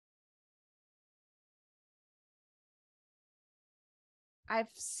I've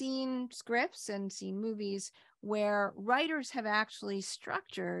seen scripts and seen movies where writers have actually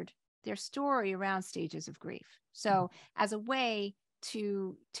structured their story around stages of grief. So as a way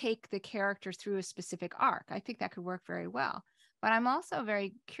to take the character through a specific arc, I think that could work very well. But I'm also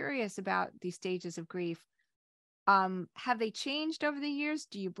very curious about these stages of grief. Have they changed over the years?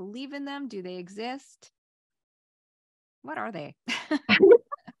 Do you believe in them? Do they exist? What are they?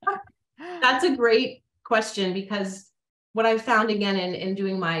 That's a great question, because what I've found again in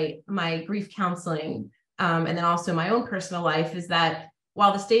doing my grief counseling, and then also my own personal life, is that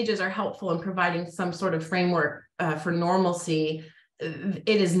while the stages are helpful in providing some sort of framework for normalcy, it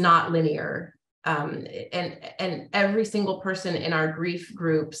is not linear. And every single person in our grief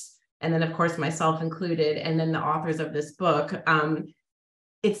groups, and then of course myself included, and then the authors of this book,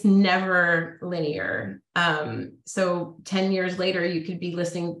 it's never linear. So 10 years later, you could be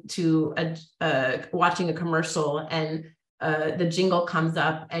listening to watching a commercial, and the jingle comes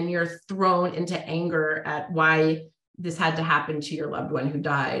up and you're thrown into anger at why this had to happen to your loved one who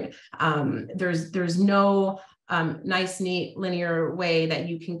died. There's no nice, neat, linear way that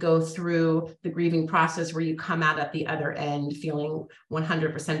you can go through the grieving process where you come out at the other end feeling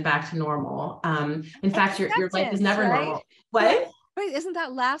 100% back to normal. In fact, your life is never normal. What? Right, isn't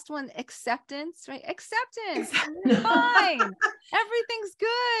that last one acceptance, right? Acceptance, you're fine, everything's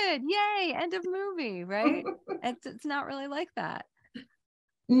good, yay, end of movie, right? It's not really like that.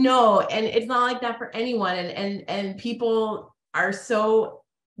 No, and it's not like that for anyone. And people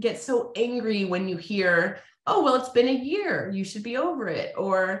get so angry when you hear, oh, well, it's been a year, you should be over it,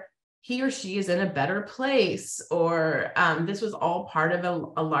 or he or she is in a better place, or this was all part of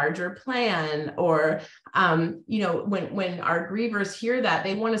a larger plan, or when our grievers hear that,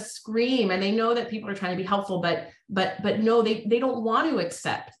 they want to scream, and they know that people are trying to be helpful, but no, they don't want to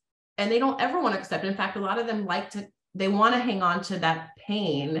accept, and they don't ever want to accept. In fact, a lot of them they want to hang on to that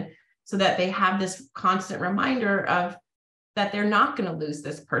pain so that they have this constant reminder of that they're not going to lose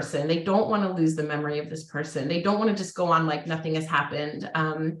this person. They don't want to lose the memory of this person. They don't want to just go on like nothing has happened.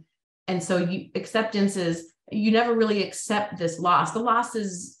 And so acceptance is, you never really accept this loss. The loss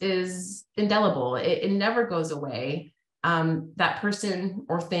is indelible. It never goes away. That person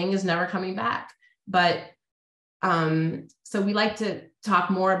or thing is never coming back. But so we like to talk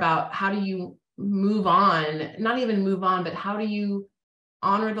more about how do you move on, not even move on, but how do you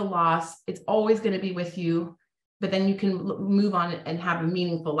honor the loss? It's always going to be with you, but then you can move on and have a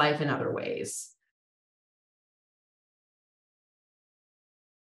meaningful life in other ways.